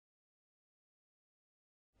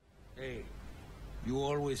You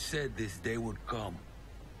always said this day would come.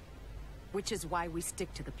 Which is why we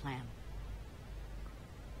stick to the plan.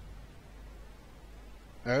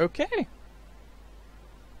 Okay.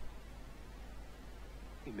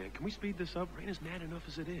 Hey man, can we speed this up? Rain is mad enough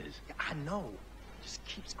as it is. Yeah, I know. Just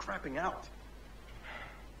keeps crapping out.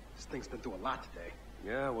 This thing's been through a lot today.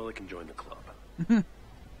 Yeah, well, it can join the club.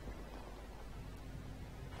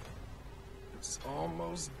 It's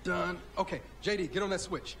almost done. Okay, JD, get on that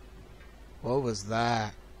switch. What was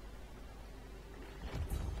that?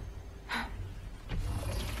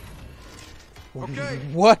 Okay.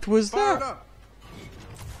 What was Fire it that? up.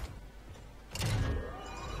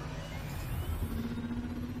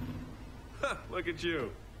 Look at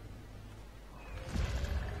you.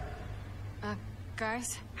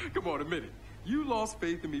 Guys? Come on, admit it. You lost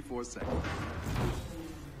faith in me for a second.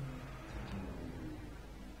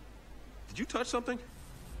 Did you touch something?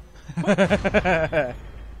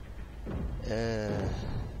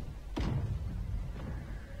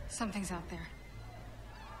 Something's out there.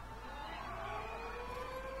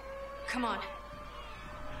 Come on.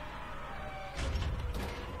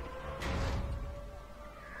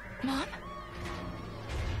 Mom?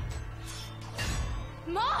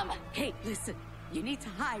 Mom! Hey, listen. You need to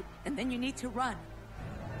hide, and then you need to run.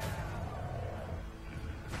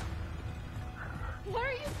 What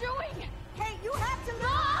are you doing? Hey, you have to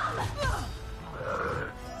Mom!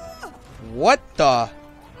 What the?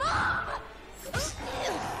 Mom!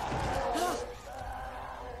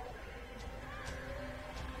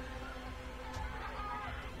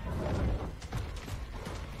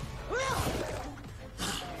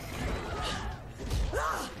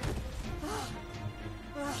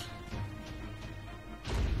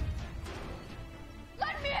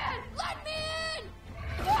 Let me in! Let me in!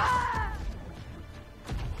 Ah!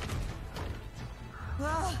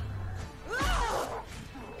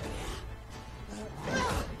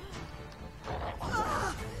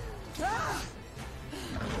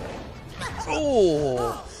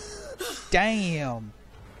 Oh, damn.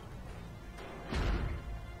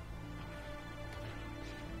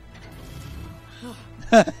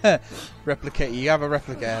 Replicate. You have a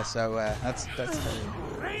replica, so that's.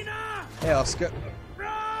 Hey, Oscar.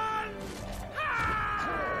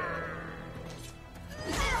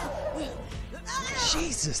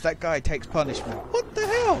 Jesus, that guy takes punishment. What the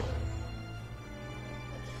hell?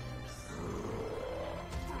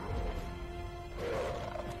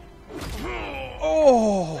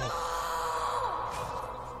 Oh!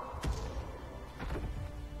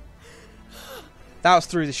 That was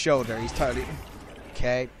through the shoulder. He's totally...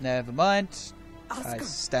 Okay, never mind. I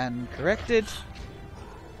stand corrected.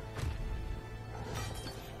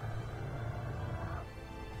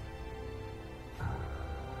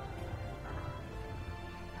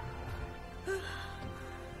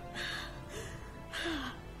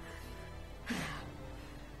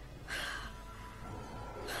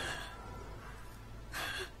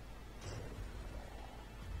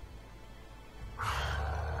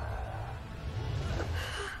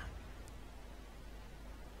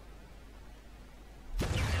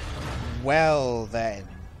 Well then,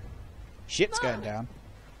 shit's going down.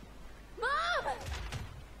 Mom!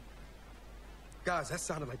 Guys, that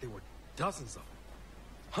sounded like there were dozens of them.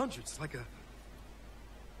 Hundreds, like a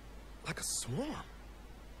swarm.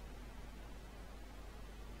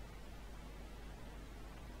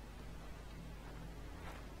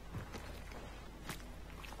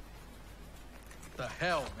 The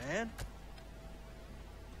hell, man?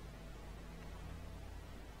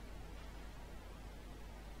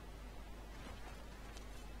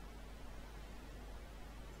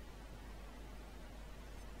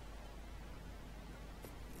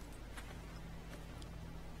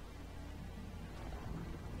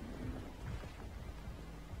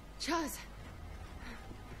 Chaz.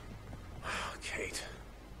 Kate.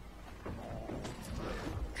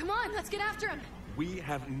 Come on, let's get after him. We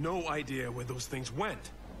have no idea where those things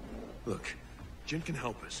went. Look, Jin can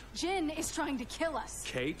help us. Jin is trying to kill us.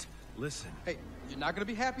 Kate, listen. Hey, you're not gonna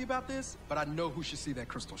be happy about this, but I know who should see that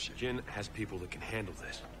crystal shit. Jin has people that can handle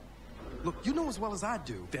this. Look, you know as well as I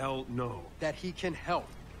do They'll know. that he can help.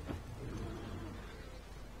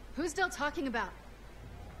 Who's Del talking about?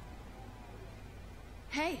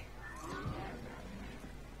 Hey.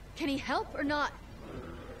 Can he help or not?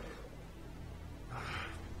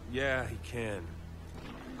 Yeah, he can.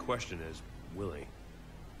 Question is, will he?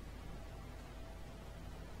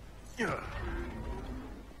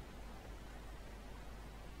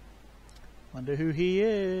 Wonder who he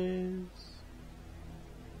is.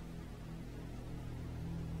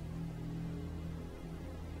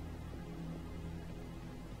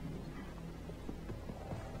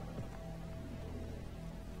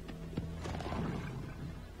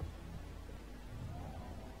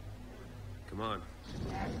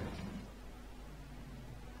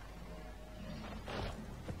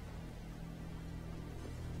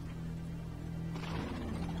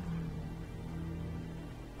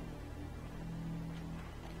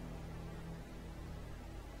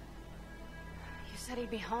 said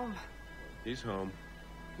he'd be home. He's home.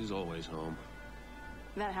 He's always home.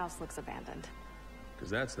 That house looks abandoned.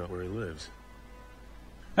 Because that's not where he lives.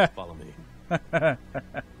 Follow me.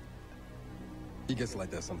 He gets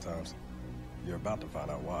like that sometimes. You're about to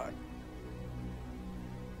find out why.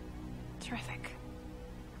 Terrific.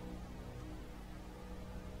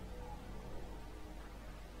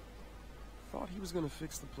 Thought he was gonna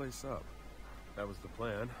fix the place up. That was the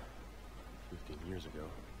plan. 15 years ago.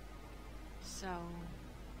 So,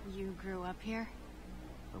 you grew up here?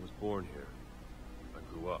 I was born here. I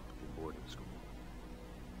grew up in boarding school.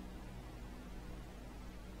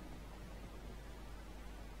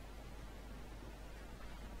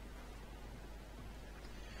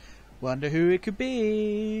 Wonder who it could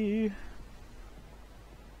be.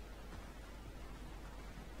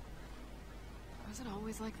 Was it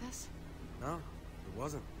always like this? No, it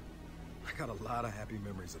wasn't. I got a lot of happy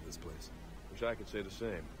memories of this place. Wish I could say the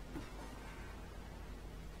same.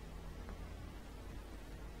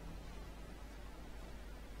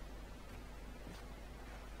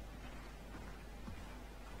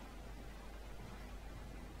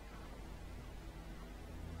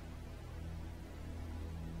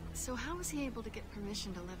 So how was he able to get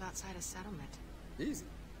permission to live outside a settlement? Easy.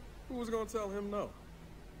 Who was gonna tell him no?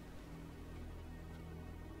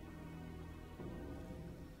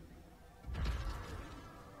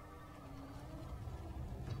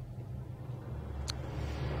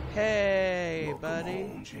 Hey, Welcome buddy.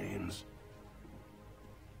 home, James.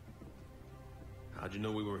 How'd you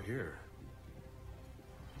know we were here?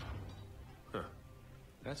 Huh.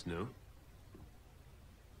 That's new.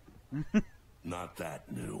 Not that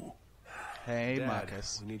new. Hey, Dad,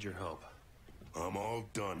 Marcus. we need your help. I'm all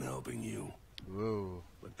done helping you. Whoa.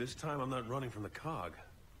 But this time I'm not running from the cog.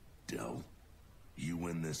 Del, you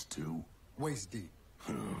in this too? Waist deep.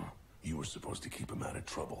 You were supposed to keep him out of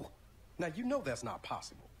trouble. Now you know that's not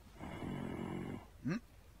possible.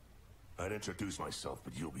 I'd introduce myself,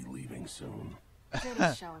 but you'll be leaving soon.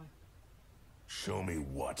 Diddy show him. Show me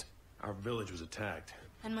what? Our village was attacked.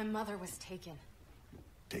 And my mother was taken.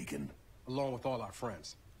 Taken? Along with all our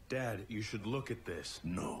friends. Dad, you should look at this.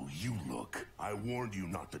 No, you look. I warned you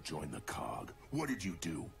not to join the cog. What did you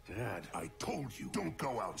do? Dad. I told you, don't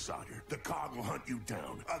go outsider. The cog will hunt you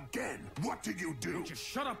down. Again, what did you do? Just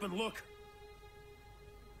shut up and look.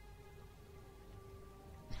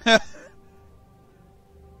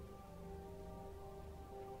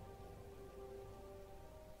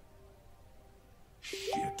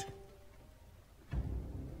 Shit.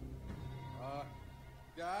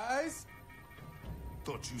 Guys?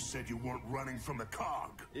 Thought you said you weren't running from the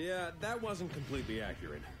cog. Yeah, that wasn't completely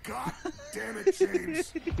accurate. God damn it,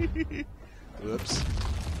 James. Whoops.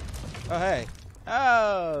 Oh, hey.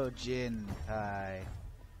 Oh, Jin. Hi.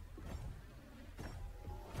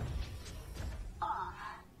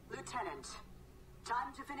 Lieutenant,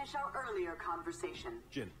 time to finish our earlier conversation.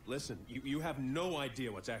 Jin, listen, you have no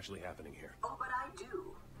idea what's actually happening here. Oh, but I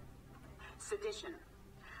do. Sedition,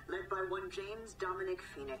 led by one James Dominic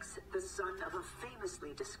Phoenix, the son of a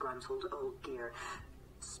famously disgruntled old gear.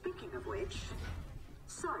 Speaking of which,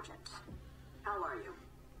 Sergeant, how are you?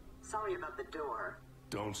 Sorry about the door.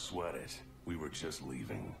 Don't sweat it. We were just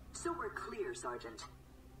leaving. So we're clear, Sergeant.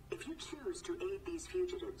 If you choose to aid these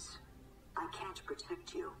fugitives, I can't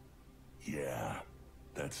protect you. Yeah,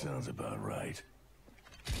 that sounds about right.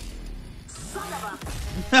 Son of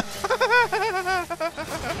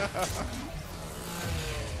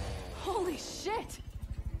Holy shit!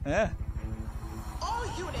 Yeah. All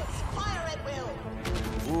units, fire at will!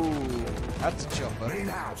 Ooh, that's a chopper. Main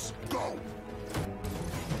house, go!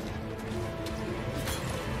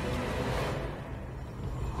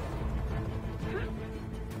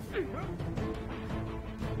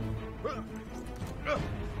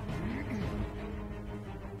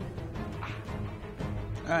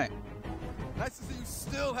 Alright. Nice to see you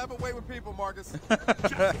still have a way with people, Marcus.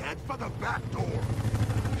 Just head for the back door.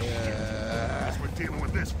 Guess we're dealing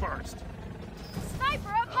with this first. Sniper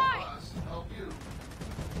up high!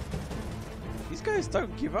 These guys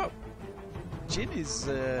don't give up. Jin is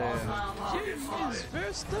very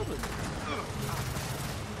stubborn.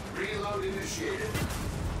 Reload initiated.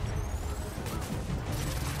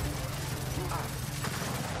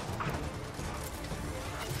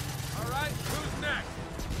 All right, who's next?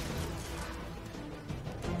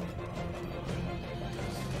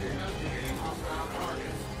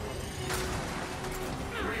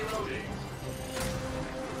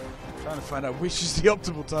 Trying to find out which is the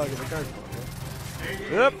optimal target to go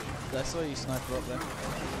for. Yep. I saw you sniper up there.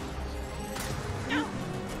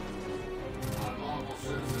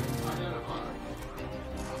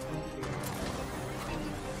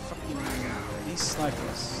 These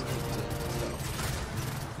snipers.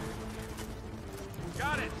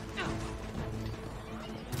 Got it.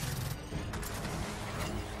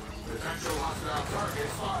 Potential hostile target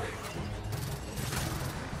spotted.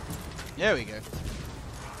 There we go.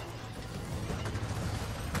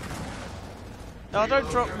 No, don't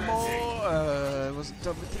drop more. I wasn't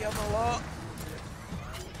done with the other lot.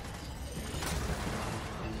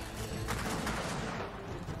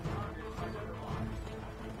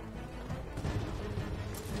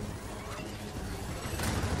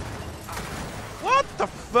 What the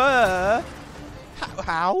fuck?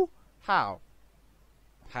 How?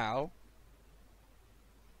 How?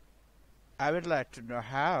 I would like to know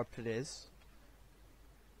how, please.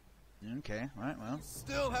 Okay, right, well.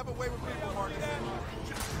 Still have a way with people, Marcus.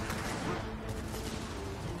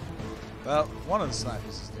 Well, one of the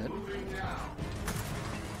snipers is dead.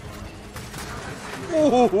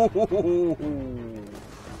 Ooh.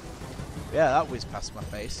 Yeah, that whizzed past my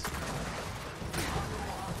face.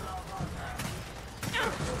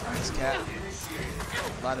 Nice cat.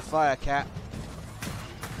 Light a fire, cat.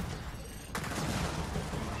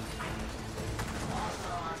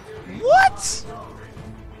 What?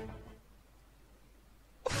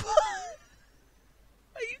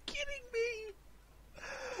 Are you kidding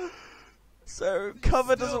me? So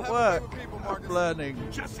cover doesn't work. I'm learning.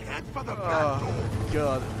 Just head for the back door. Oh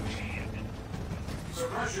god.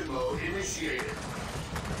 Suppression mode initiated.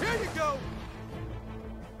 Here you go.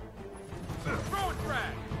 Throw it,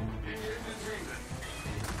 frag.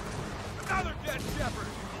 Another dead shepherd.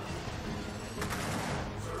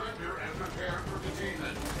 Surrender and prepare for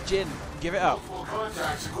detainment. Jin, give it up. Multiple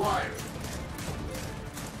contacts acquired.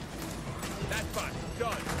 That's fine.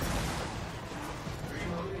 Done.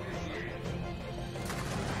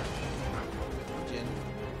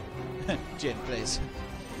 Jin. Jin, please.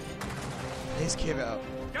 Please give it up.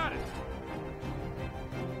 Got it.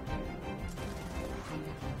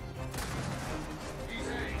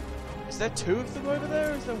 Is there two of them over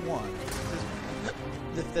there, or is there one?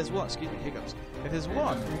 If there's one, excuse me, hiccups. If there's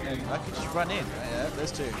one, then I could just run in. Yeah,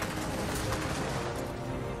 there's two.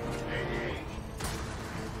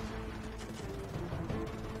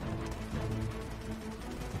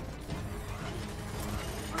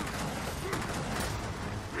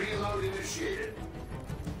 Reload initiated.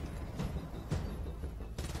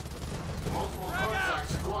 Multiple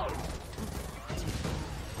contacts acquired.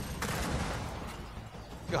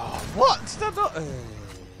 God, what? Stop not.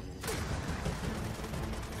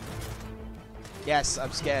 Yes,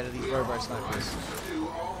 I'm scared of these robo snipers. Subdue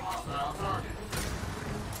all hostile targets.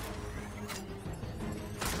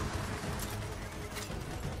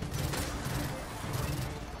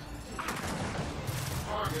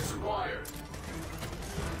 Targets acquired.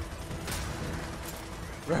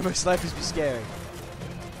 Robo snipers be scary.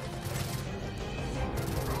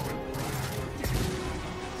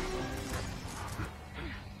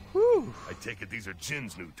 Whew. I take it these are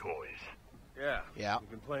Jin's new toys. Yeah. We've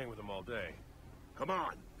been playing with them all day. Come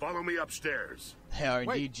on, follow me upstairs. They are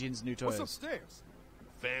Wait, indeed Jin's new What's toys. upstairs?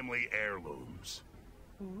 Family heirlooms.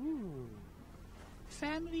 Ooh.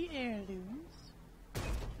 Family heirlooms.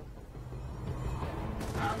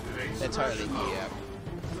 Activate They're totally suppression mode. yeah.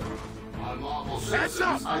 Unlawful Heads citizens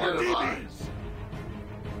up, more identified. DBs.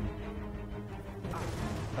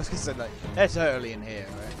 I was gonna say like they're totally in here,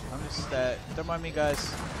 right? I'm just don't mind me,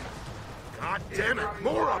 guys. God damn it,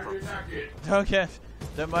 more of them. Okay,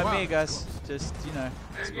 don't mind me, guys. Just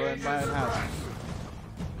exploring my own house.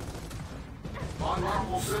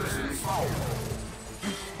 Unlawful citizens followed.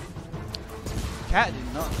 Kate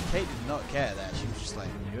did not care that. She was just like,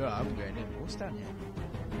 yeah, I'm going in. What's down here?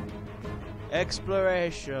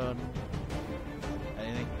 Exploration.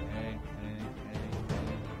 Anything?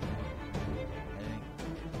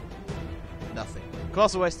 Nothing.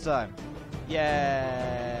 Colossal waste of time.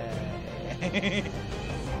 Yay! We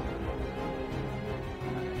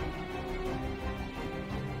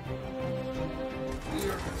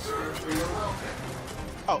are concerned for your welfare.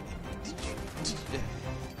 Oh, did you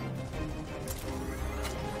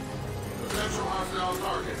Potential hostile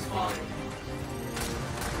target spotted.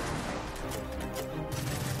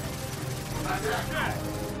 Attack. I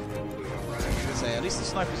was gonna say, at least the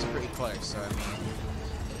snipers are pretty close, so I mean.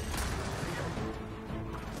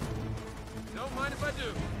 Don't mind if I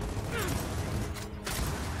do.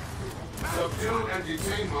 Subdue and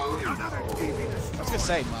detain mode. I was gonna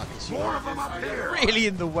say, Marcus, you're More of them up here. really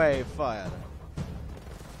in the way of fire.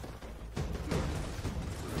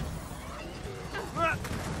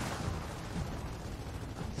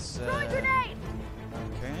 Throwing grenade!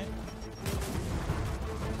 Okay.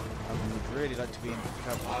 I would really like to be in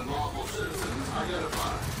cover. Unlawful citizens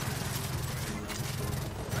identified.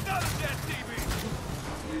 Another dead TV!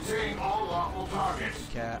 Retain all lawful targets.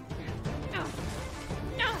 Cat. Another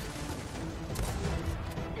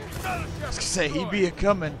I was gonna say, he be a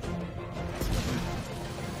coming.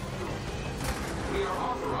 We are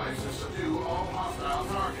authorized to subdue all hostile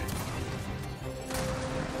targets.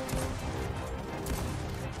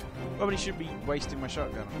 Probably should be wasting my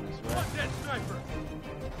shotgun on this, right? One dead sniper!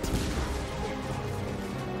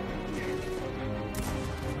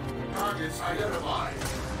 Targets identified.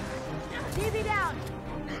 TV down!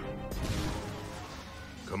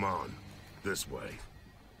 Come on, this way.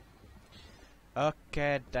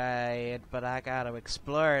 Okay, Dad, but I gotta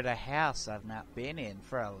explore the house I've not been in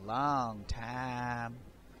for a long time.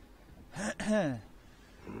 Now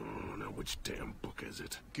which damn book is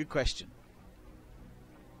it? Good question.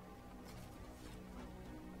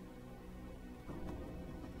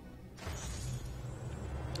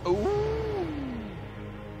 Ooh.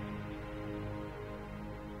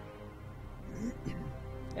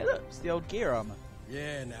 Hey, look, it's the old gear armor.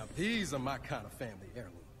 Yeah, now these are my kind of family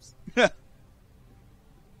heirlooms.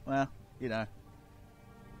 Well, you know.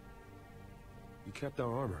 You kept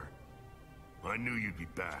our armor. I knew you'd be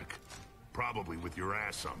back. Probably with your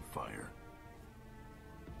ass on fire.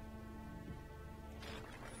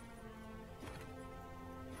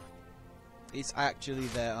 It's actually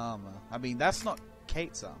their armor. I mean, that's not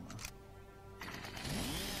Kate's armor.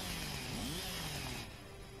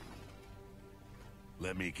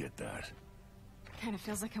 Let me get that. Kind of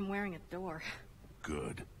feels like I'm wearing a door.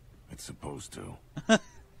 Good. It's supposed to.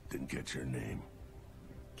 Didn't get your name.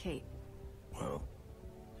 Kate. Well,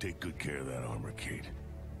 take good care of that armor, Kate.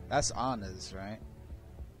 That's Anna's, right?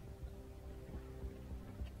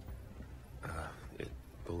 It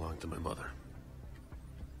belonged to my mother.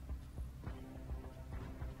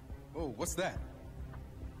 Oh, what's that?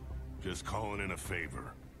 Just calling in a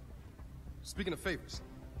favor. Speaking of favors,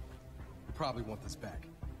 you probably want this back.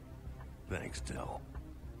 Thanks, Del.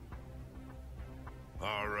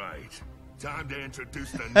 All right. Time to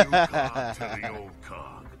introduce the new cog to the old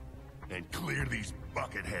cog. And clear these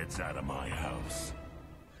bucket heads out of my house.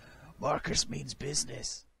 Marcus means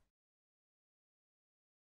business.